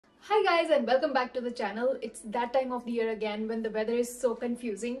Hi guys and welcome back to the channel. It's that time of the year again when the weather is so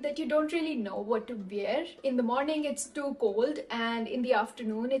confusing that you don't really know what to wear. In the morning it's too cold and in the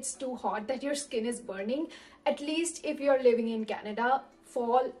afternoon it's too hot that your skin is burning. At least if you're living in Canada,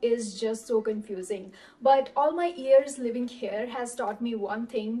 fall is just so confusing. But all my years living here has taught me one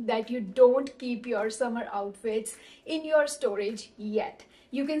thing, that you don't keep your summer outfits in your storage yet.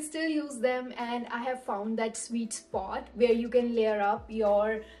 You can still use them, and I have found that sweet spot where you can layer up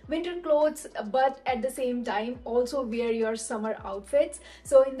your winter clothes but at the same time also wear your summer outfits.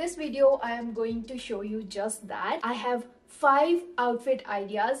 So in this video I am going to show you just that. I have 5 outfit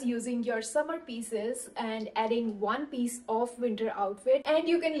ideas using your summer pieces and adding one piece of winter outfit, and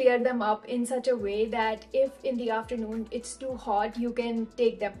you can layer them up in such a way that if in the afternoon it's too hot you can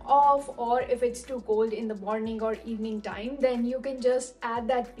take them off, or if it's too cold in the morning or evening time then you can just add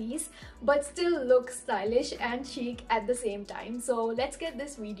that piece but still look stylish and chic at the same time. So let's get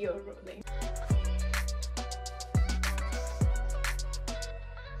this video rolling.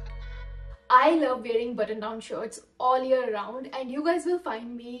 I love wearing button-down shirts all year round, and you guys will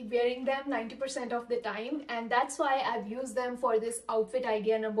find me wearing them 90% of the time, and that's why I've used them for this outfit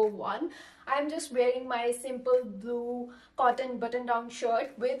idea number 1. I'm just wearing my simple blue cotton button-down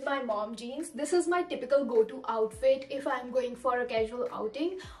shirt with my mom jeans. This is my typical go-to outfit if I'm going for a casual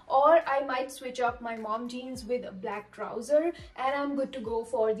outing, or I might switch up my mom jeans with a black trouser and I'm good to go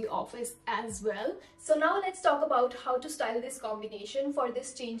for the office as well. So now let's talk about how to style this combination for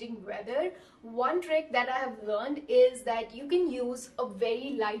this changing weather. One trick that I have learned is that you can use a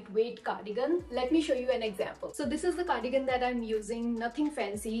very lightweight cardigan. Let me show you an example. So this is the cardigan that I'm using, nothing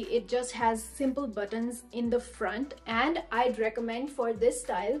fancy. It just has simple buttons in the front, and I'd recommend for this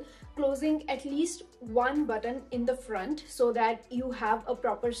style closing at least one button in the front so that you have a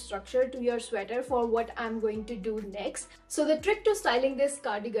proper structure to your sweater for what I'm going to do next. So the trick to styling this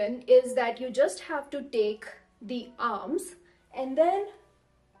cardigan is that you just have to take the arms and then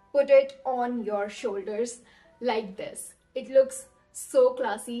put it on your shoulders like this. It looks so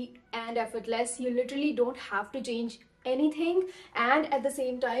classy and effortless. You literally don't have to change anything, and at the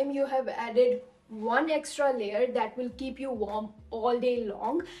same time you have added one extra layer that will keep you warm all day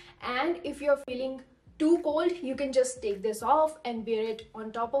long. And if you're feeling too cold, you can just take this off and wear it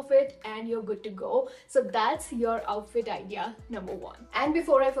on top of it and you're good to go. So that's your outfit idea number 1. And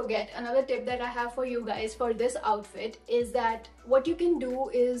before I forget, another tip that I have for you guys for this outfit is that what you can do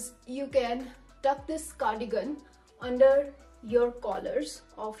is you can tuck this cardigan under your collars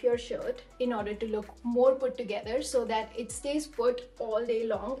of your shirt in order to look more put together, so that it stays put all day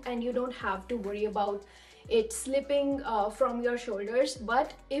long and you don't have to worry about it slipping from your shoulders.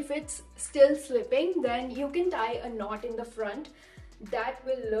 But if it's still slipping, then you can tie a knot in the front. That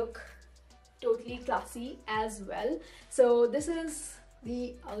will look totally classy as well. So this is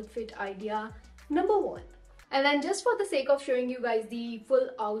the outfit idea number 1. And then just for the sake of showing you guys the full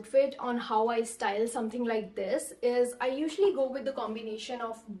outfit on how I style something like this, is I usually go with the combination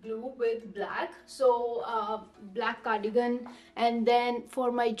of blue with black. So black cardigan, and then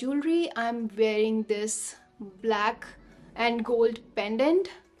for my jewelry I'm wearing this black and gold pendant.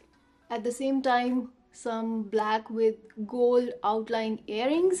 At the same time, some black with gold outline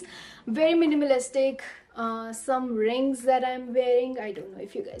earrings. Very minimalistic. Some rings that I'm wearing, I don't know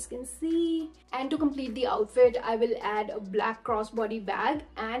if you guys can see. And to complete the outfit I will add a black crossbody bag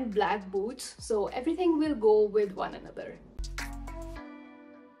and black boots, so everything will go with one another.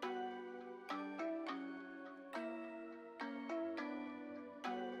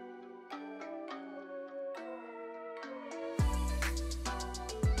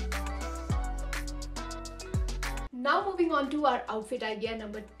 Now moving on to our outfit idea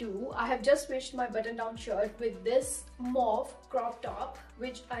number 2, I have just switched my button-down shirt with this mauve crop top,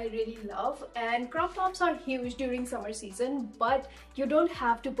 which I really love. And crop tops are huge during summer season, but you don't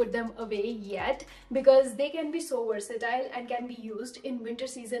have to put them away yet because they can be so versatile and can be used in winter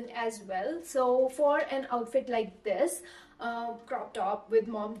season as well. So for an outfit like this, crop top with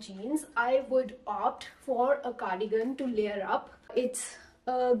mom jeans, I would opt for a cardigan to layer up. It's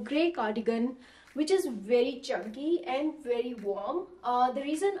a grey cardigan which is very chunky and very warm. The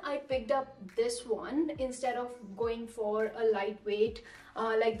reason I picked up this one instead of going for a lightweight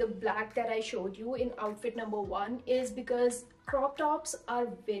like the black that I showed you in outfit number 1 is because crop tops are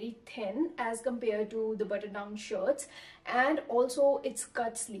very thin as compared to the button-down shirts, and also it's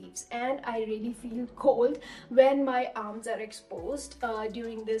cut sleeves, and I really feel cold when my arms are exposed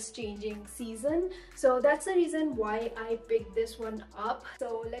during this changing season. So that's the reason why I picked this one up.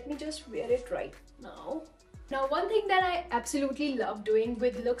 So let me just wear it right now. Now one thing that I absolutely love doing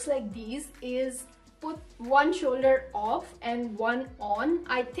with looks like these is put one shoulder off and one on.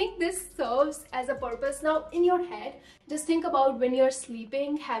 I think this serves as a purpose. Now in your head, just think about when you're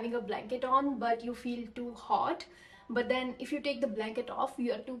sleeping, having a blanket on, but you feel too hot. But then if you take the blanket off,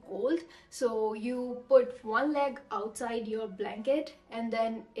 you are too cold. So you put one leg outside your blanket and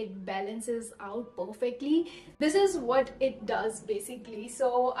then it balances out perfectly. This is what it does basically.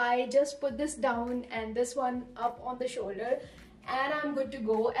 So I just put this down and this one up on the shoulder, and I'm good to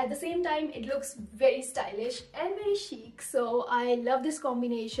go. At the same time, it looks very stylish and very chic, so I love this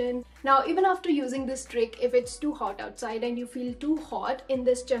combination. Now even after using this trick, if it's too hot outside and you feel too hot in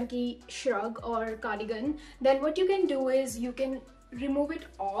this chunky shrug or cardigan, then what you can do is you can remove it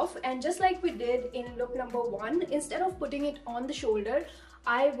off, and just like we did in look number 1, instead of putting it on the shoulder,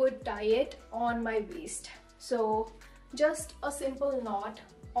 I would tie it on my waist. So just a simple knot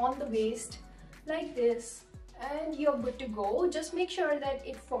on the waist like this, and you're good to go. Just make sure that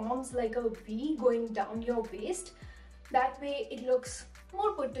it forms like a V going down your waist. That way it looks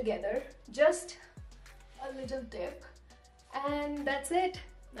more put together. Just a little tip, and that's it.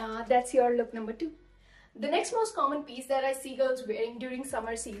 That's your look number 2. The next most common piece that I see girls wearing during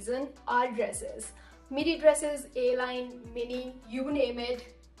summer season are dresses. Midi dresses, A-line, mini, you name it,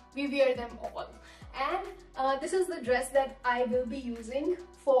 we wear them all. And this is the dress that I will be using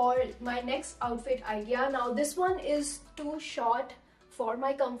for my next outfit idea. Now this one is too short for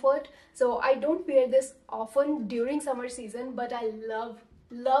my comfort, so I don't wear this often during summer season, but I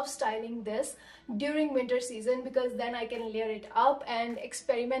love styling this during winter season because then I can layer it up and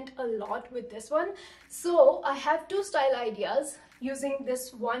experiment a lot with this one. So I have 2 style ideas using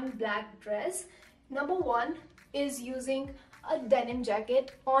this one black dress. Number 1 is using a denim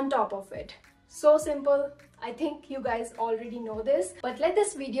jacket on top of it. So simple. I think you guys already know this, but let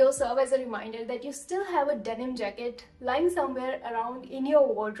this video serve as a reminder that you still have a denim jacket lying somewhere around in your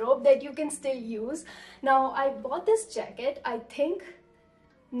wardrobe that you can still use. Now I bought this jacket, I think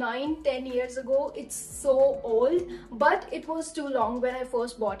 9-10 years ago. It's so old, but it was too long when I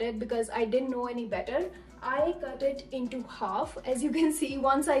first bought it because I didn't know any better. I cut it into half. As you can see,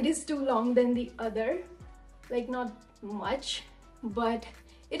 one side is too long than the other, like not much, but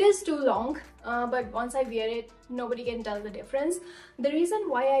it is too long, but once I wear it, nobody can tell the difference. The reason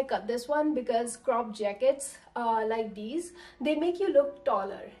why I cut this one, because crop jackets like these, they make you look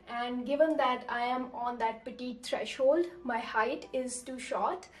taller, and given that I am on that petite threshold, my height is too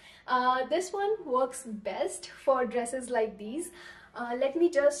short, this one works best for dresses like these. Let me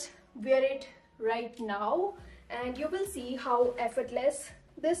just wear it right now and you will see how effortless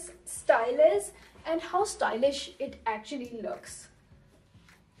this style is and how stylish it actually looks.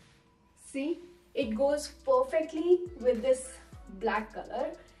 See, it goes perfectly with this black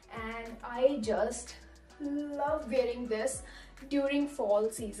color, and I just love wearing this during fall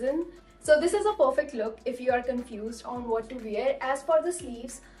season. So this is a perfect look if you are confused on what to wear. As for the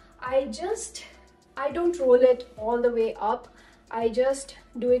sleeves, I don't roll it all the way up. I just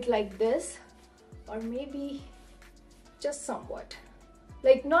do it like this, or maybe just somewhat,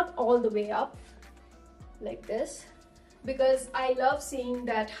 like not all the way up, like this, because I love seeing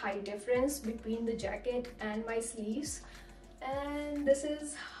that height difference between the jacket and my sleeves. And this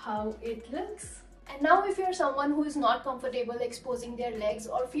is how it looks. And now if you're someone who is not comfortable exposing their legs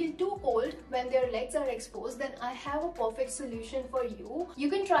or feel too cold when their legs are exposed, then I have a perfect solution for you. You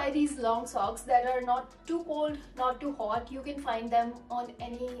can try these long socks that are not too cold, not too hot. You can find them on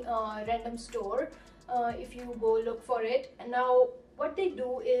any random store if you go look for it. And now what they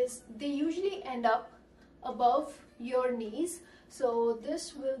do is they usually end up above your knees, so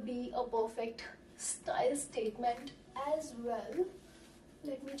this will be a perfect style statement as well.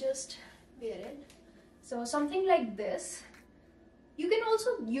 Let me just wear it. So something like this. You can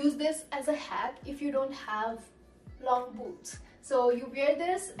also use this as a hat if you don't have long boots. So you wear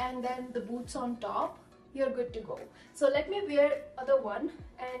this and then the boots on top, you're good to go. So let me wear other one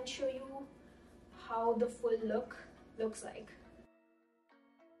and show you how the full look looks like.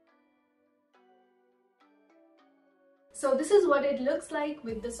 So this is what it looks like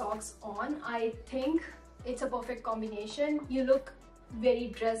with the socks on. I think it's a perfect combination. You look very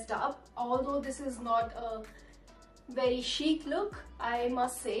dressed up, although this is not a very chic look, I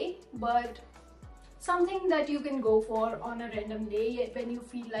must say, but something that you can go for on a random day when you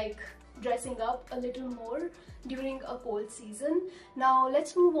feel like dressing up a little more during a cold season. Now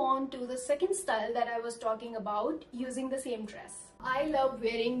let's move on to the second style that I was talking about using the same dress. I love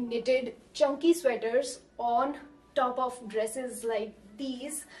wearing knitted chunky sweaters on top of dresses like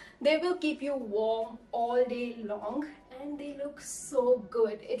these. They will keep you warm all day long and they look so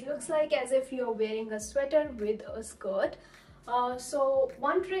good. It looks like as if you're wearing a sweater with a skirt. So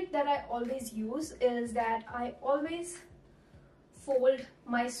one trick that I always use is that I always fold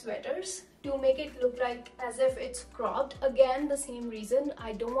my sweaters to make it look like as if it's cropped. Again, the same reason,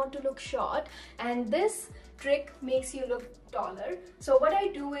 I don't want to look short, and this trick makes you look taller. So what I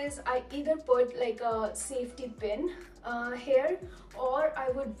do is I either put like a safety pin here, or I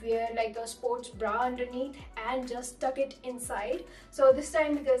would wear like a sports bra underneath and just tuck it inside. So this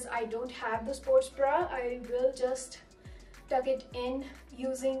time, because I don't have the sports bra, I will just tuck it in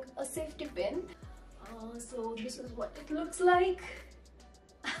using a safety pin. So this is what it looks like.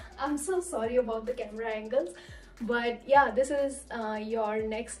 I'm so sorry about the camera angles, but yeah, this is your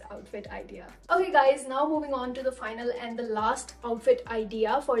next outfit idea. Okay guys, now moving on to the final and the last outfit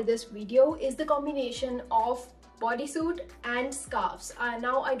idea for this video is the combination of bodysuit and scarves.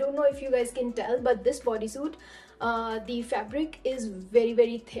 Now I don't know if you guys can tell, but this bodysuit, the fabric is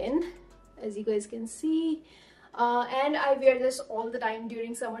very thin, as you guys can see. And I wear this all the time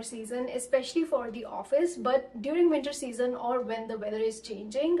during summer season, especially for the office. But during winter season or when the weather is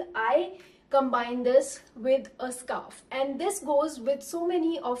changing, I combine this with a scarf, and this goes with so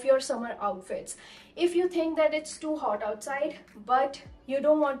many of your summer outfits. If you think that it's too hot outside but you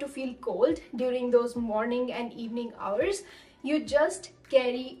don't want to feel cold during those morning and evening hours, you just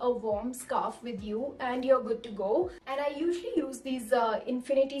carry a warm scarf with you and you're good to go. And I usually use these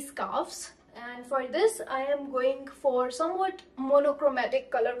infinity scarves. And for this, I am going for somewhat monochromatic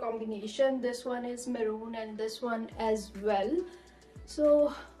color combination. This one is maroon and this one as well.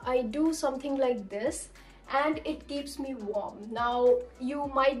 So I do something like this and it keeps me warm. Now you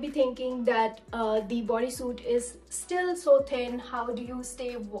might be thinking that the bodysuit is still so thin. How do you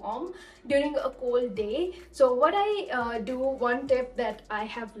stay warm during a cold day? So what I do, one tip that I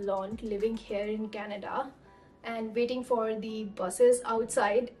have learned living here in Canada and waiting for the buses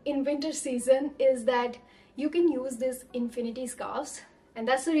outside in winter season, is that you can use this infinity scarves, and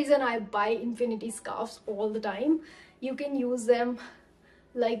that's the reason I buy infinity scarves all the time. You can use them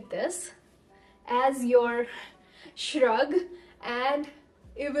like this as your shrug and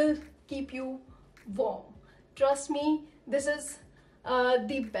it will keep you warm. Trust me, this is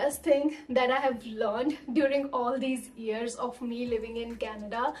the best thing that I have learned during all these years of me living in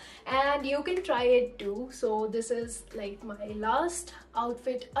Canada, and you can try it too. So this is like my last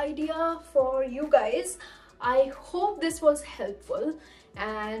outfit idea for you guys. I hope this was helpful.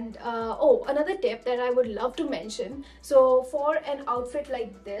 And oh, another tip that I would love to mention, so for an outfit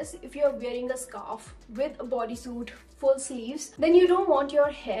like this, if you're wearing a scarf with a bodysuit, full sleeves, then you don't want your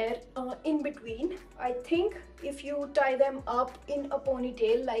hair in between. I think if you tie them up in a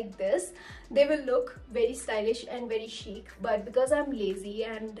ponytail like this, they will look very stylish and very chic. But because I'm lazy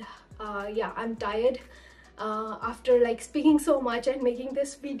and yeah, I'm tired after like speaking so much and making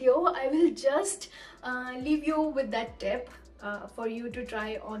this video, I will just leave you with that tip for you to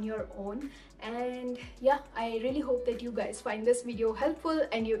try on your own. And yeah, I really hope that you guys find this video helpful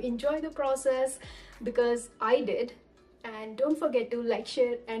and you enjoy the process, because I did. And don't forget to like,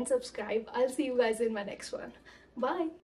 share and subscribe. I'll see you guys in my next one. Bye.